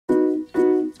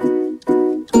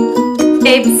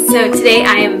babes, so today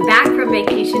I am back from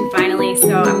vacation finally,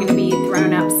 so I'm going to be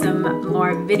throwing up some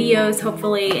more videos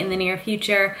hopefully in the near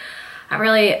future. I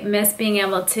really miss being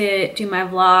able to do my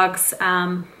vlogs,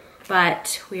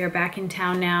 but we are back in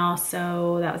town now,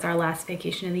 so that was our last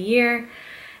vacation of the year.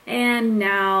 And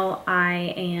now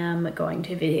I am going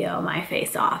to video my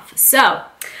face off. So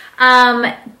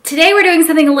today we're doing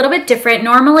something a little bit different.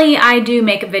 Normally I do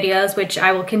makeup videos, which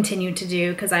I will continue to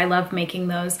do because I love making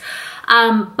those.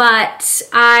 But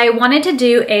I wanted to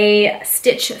do a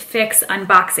Stitch Fix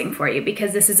unboxing for you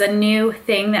because this is a new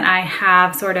thing that I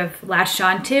have sort of latched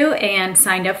onto and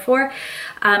signed up for.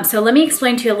 So let me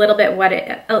explain to you a little bit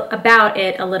about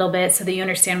it a little bit so that you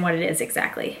understand what it is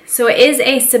exactly. So it is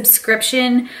a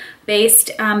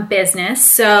subscription-based business.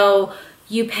 So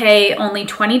you pay only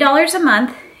 $20 a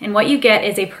month, and what you get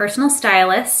is a personal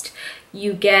stylist.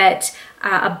 You get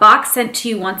a box sent to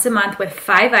you once a month with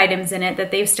 5 items in it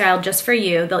that they've styled just for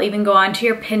you. They'll even go onto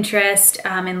your Pinterest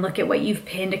and look at what you've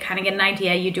pinned to kind of get an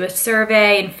idea. You do a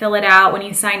survey and fill it out when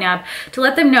you sign up to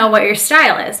let them know what your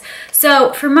style is.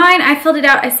 So for mine, I filled it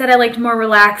out. I said I liked more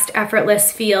relaxed,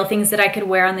 effortless feel, things that I could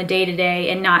wear on the day-to-day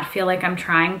and not feel like I'm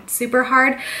trying super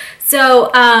hard.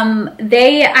 So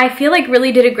I feel like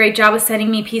really did a great job of sending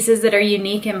me pieces that are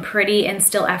unique and pretty and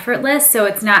still effortless, so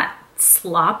it's not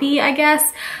sloppy, I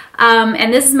guess.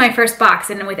 And this is my first box,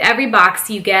 and with every box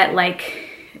you get like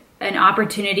an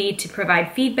opportunity to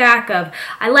provide feedback of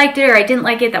I liked it or I didn't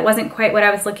like it, that wasn't quite what I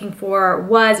was looking for,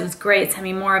 or it was great, send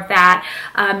me more of that.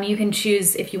 You can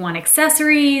choose if you want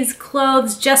accessories,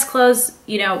 clothes, just clothes,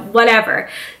 you know, whatever.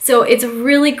 So it's a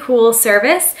really cool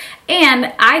service,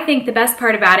 and I think the best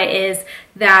part about it is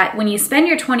that when you spend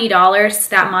your $20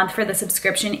 that month for the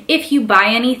subscription, if you buy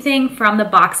anything from the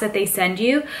box that they send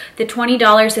you, the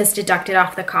 $20 is deducted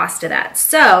off the cost of that.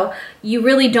 So you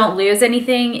really don't lose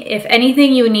anything. If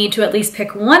anything, you need to at least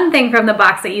pick one thing from the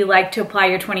box that you like to apply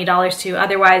your $20 to.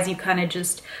 Otherwise, you kind of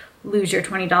just lose your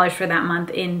 $20 for that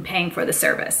month in paying for the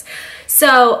service.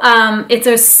 So it's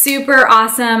a super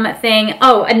awesome thing.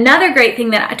 Oh, another great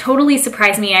thing that totally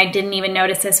surprised me, I didn't even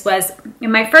notice this, was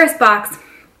in my first box,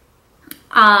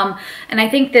 and I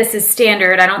think this is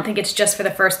standard. I don't think it's just for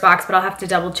the first box, but I'll have to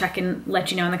double check and let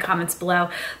you know in the comments below.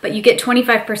 But you get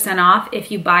 25% off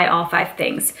if you buy all 5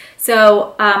 things.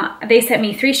 So they sent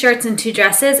me 3 shirts and 2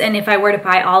 dresses, and if I were to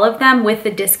buy all of them with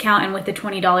the discount and with the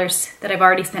 $20 that I've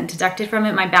already spent deducted from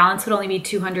it, my balance would only be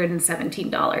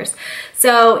 $217.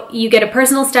 So you get a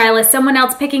personal stylist, someone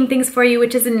else picking things for you,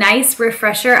 which is a nice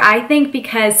refresher, I think,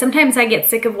 because sometimes I get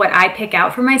sick of what I pick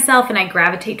out for myself and I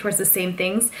gravitate towards the same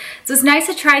things. So it's nice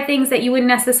to try things that you wouldn't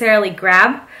necessarily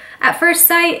grab at first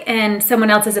sight and someone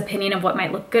else's opinion of what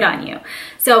might look good on you.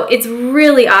 So it's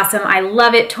really awesome. I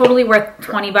love it. Totally worth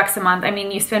 20 bucks a month. I mean,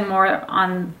 you spend more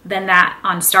than that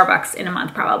on Starbucks in a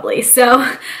month probably. So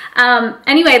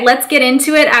anyway, let's get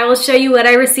into it. I will show you what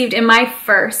I received in my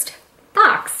first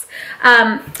box.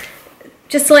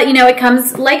 Just to let you know, it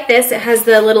comes like this. It has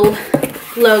the little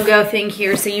logo thing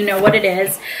here so you know what it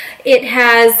is. It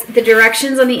has the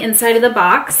directions on the inside of the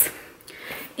box,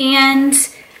 and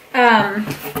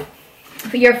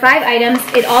for your 5 items,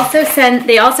 they also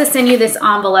send you this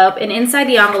envelope, and inside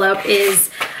the envelope is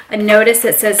a notice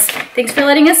that says, "Thanks for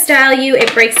letting us style you."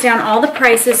 It breaks down all the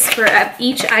prices for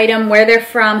each item, where they're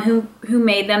from, who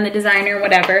made them, the designer,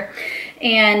 whatever,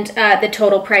 and the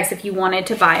total price if you wanted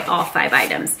to buy all 5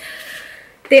 items.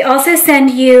 They also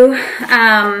send you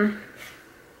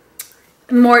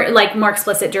more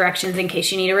explicit directions in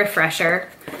case you need a refresher,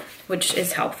 which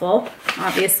is helpful,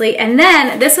 obviously. And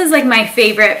then this was like my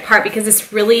favorite part because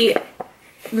this really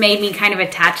made me kind of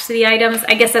attached to the items.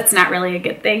 I guess that's not really a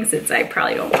good thing since I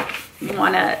probably don't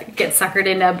want to get suckered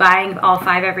into buying all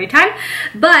 5 every time.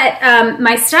 But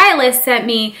my stylist sent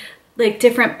me like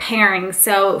different pairings.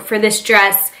 So for this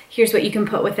dress, here's what you can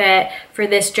put with it. For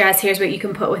this dress, here's what you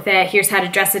can put with it. Here's how to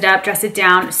dress it up, dress it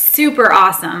down. Super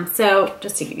awesome. So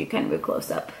just to give you kind of a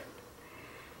close-up.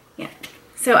 Yeah.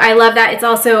 So I love that. It's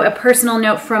also a personal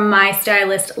note from my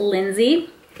stylist, Lindsay.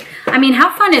 I mean,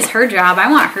 how fun is her job?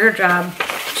 I want her job.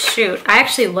 Shoot. I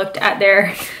actually looked at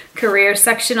their career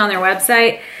section on their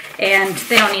website, and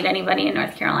they don't need anybody in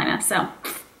North Carolina, so.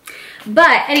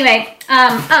 But anyway,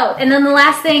 oh, and then the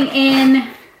last thing in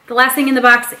the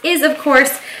box is, of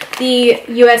course, the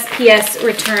USPS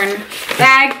return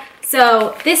bag.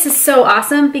 So this is so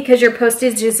awesome because your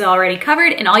postage is already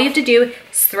covered, and all you have to do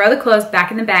is throw the clothes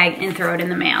back in the bag and throw it in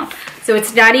the mail. So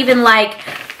it's not even like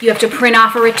you have to print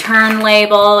off a return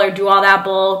label or do all that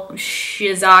bull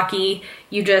shizaki.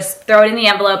 You just throw it in the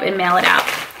envelope and mail it out.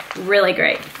 Really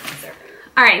great.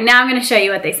 All right, now I'm gonna show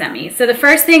you what they sent me. So the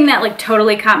first thing that like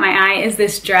totally caught my eye is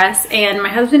this dress, and my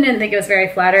husband didn't think it was very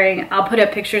flattering. I'll put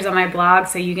up pictures on my blog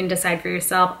so you can decide for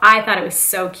yourself. I thought it was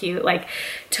so cute, like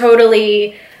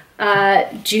totally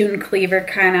June Cleaver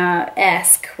kind of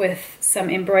esque with some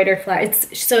embroidered flowers.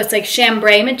 So it's like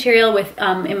chambray material with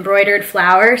embroidered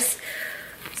flowers.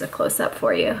 There's a close up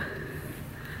for you.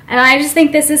 And I just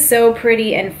think this is so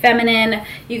pretty and feminine.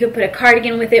 You could put a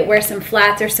cardigan with it, wear some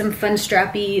flats or some fun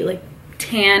strappy like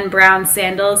tan brown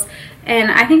sandals.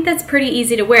 And I think that's pretty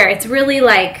easy to wear. It's really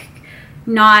like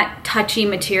not touchy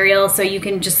material, so you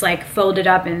can just like fold it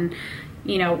up and,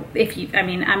 you know, if you, I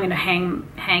mean, I'm gonna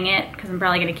hang it because I'm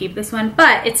probably gonna keep this one,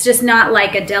 but it's just not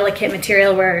like a delicate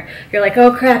material where you're like,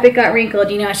 oh crap, it got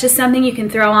wrinkled. You know, it's just something you can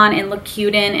throw on and look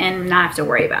cute in and not have to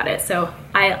worry about it. So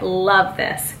I love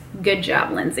this. Good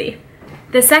job, Lindsay.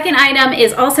 The second item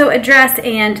is also a dress,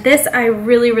 and this I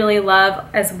really, really love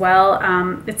as well.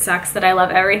 It sucks that I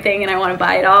love everything and I want to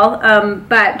buy it all,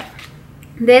 but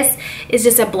this is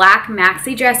just a black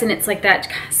maxi dress, and it's like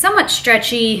that somewhat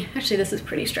stretchy, actually this is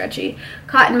pretty stretchy,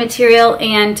 cotton material,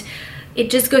 and it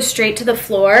just goes straight to the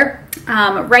floor.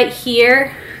 Right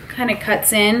here kind of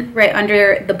cuts in right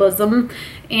under the bosom,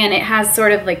 and it has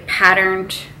sort of like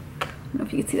patterned, I don't know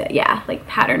if you can see that, yeah, like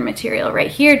pattern material right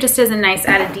here, just as a nice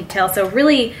added detail. So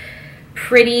really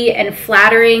pretty and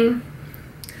flattering,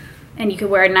 and you could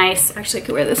wear a nice, actually I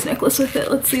could wear this necklace with it.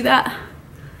 Let's see that.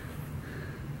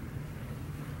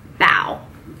 Bow.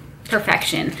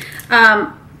 Perfection.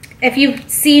 If you've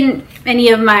seen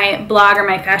any of my blog or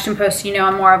my fashion posts, you know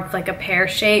I'm more of like a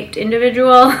pear-shaped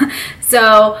individual.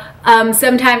 So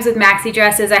sometimes with maxi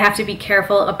dresses, I have to be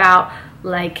careful about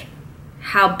like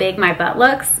how big my butt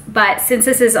looks, but since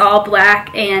this is all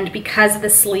black and because the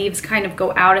sleeves kind of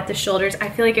go out at the shoulders, I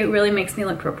feel like it really makes me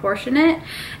look proportionate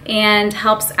and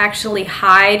helps actually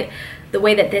hide the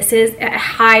way that this is. It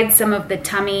hides some of the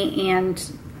tummy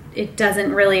and it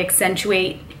doesn't really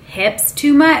accentuate hips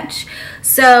too much.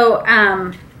 So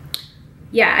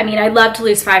yeah, I mean, I'd love to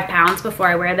lose 5 pounds before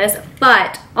I wear this,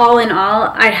 but all in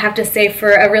all, I'd have to say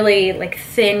for a really like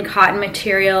thin cotton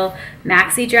material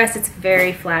maxi dress, it's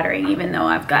very flattering, even though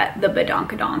I've got the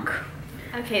badonkadonk.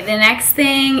 Okay, the next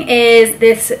thing is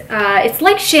this, it's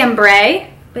like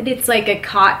chambray, but it's like a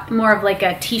more of like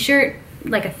a t-shirt,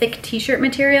 like a thick t-shirt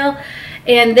material.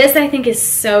 And this I think is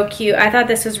so cute. I thought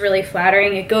this was really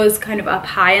flattering. It goes kind of up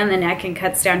high on the neck and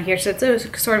cuts down here, so it's a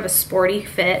sort of a sporty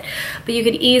fit. But you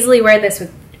could easily wear this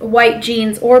with white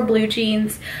jeans or blue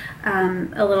jeans,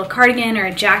 a little cardigan or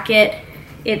a jacket.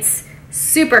 It's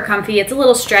super comfy. It's a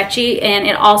little stretchy, and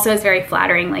it also is very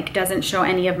flattering. Like, doesn't show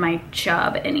any of my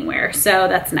chub anywhere, so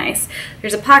that's nice.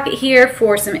 There's a pocket here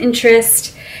for some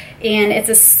interest, and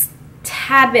it's a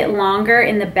tad bit longer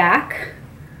in the back.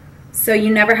 So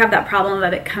you never have that problem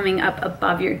of it coming up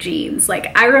above your jeans.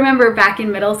 Like, I remember back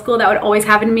in middle school, that would always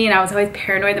happen to me, and I was always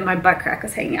paranoid that my butt crack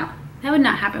was hanging out. That would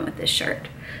not happen with this shirt.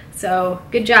 So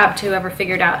good job to whoever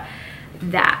figured out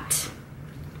that.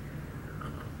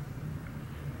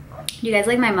 You guys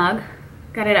like my mug?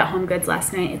 Got it at Home Goods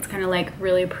last night. It's kind of like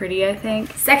really pretty, I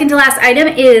think. Second to last item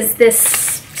is this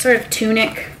sort of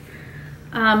tunic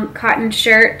cotton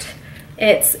shirt.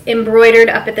 It's embroidered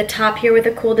up at the top here with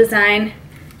a cool design.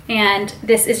 And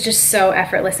this is just so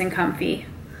effortless and comfy.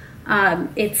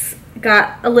 It's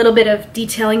got a little bit of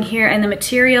detailing here in the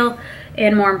material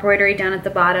and more embroidery down at the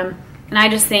bottom. And I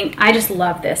just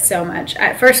love this so much.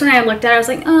 At first when I looked at it, I was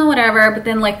like, oh, whatever. But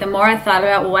then like the more I thought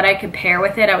about what I could pair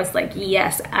with it, I was like,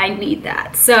 yes, I need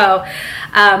that. So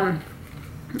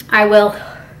I will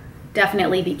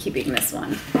definitely be keeping this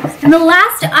one. And the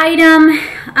last item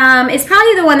is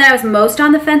probably the one that I was most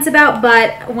on the fence about,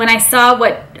 but when I saw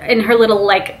what in her little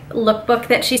like lookbook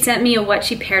that she sent me of what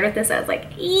she paired with this, I was like,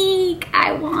 eek,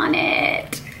 I want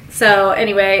it. So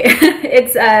anyway,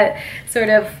 it's a sort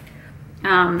of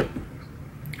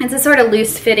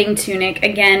loose fitting tunic.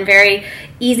 Again, very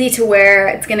easy to wear.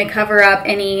 It's gonna cover up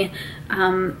any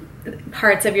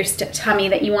parts of your tummy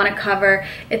that you wanna cover.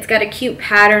 It's got a cute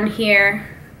pattern here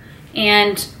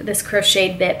and this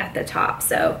crocheted bit at the top.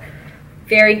 So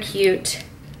very cute.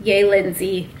 Yay,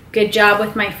 Lindsay. Good job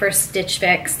with my first Stitch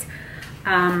Fix.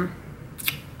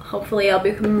 Hopefully I'll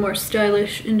become a more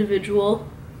stylish individual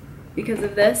because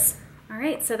of this. All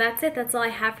right, so that's it. That's all I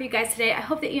have for you guys today. I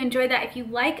hope that you enjoyed that. If you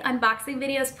like unboxing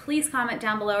videos, please comment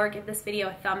down below or give this video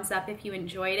a thumbs up if you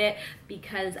enjoyed it,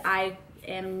 because I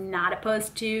am not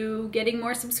opposed to getting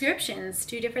more subscriptions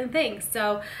to different things.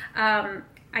 So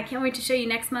I can't wait to show you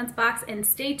next month's box, and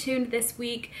stay tuned this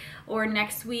week or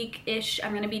next week-ish.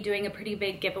 I'm gonna be doing a pretty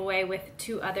big giveaway with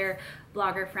 2 other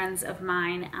blogger friends of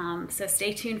mine. So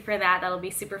stay tuned for that. That'll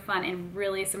be super fun and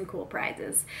really some cool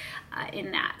prizes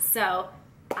in that. So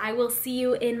I will see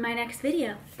you in my next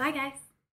video. Bye guys.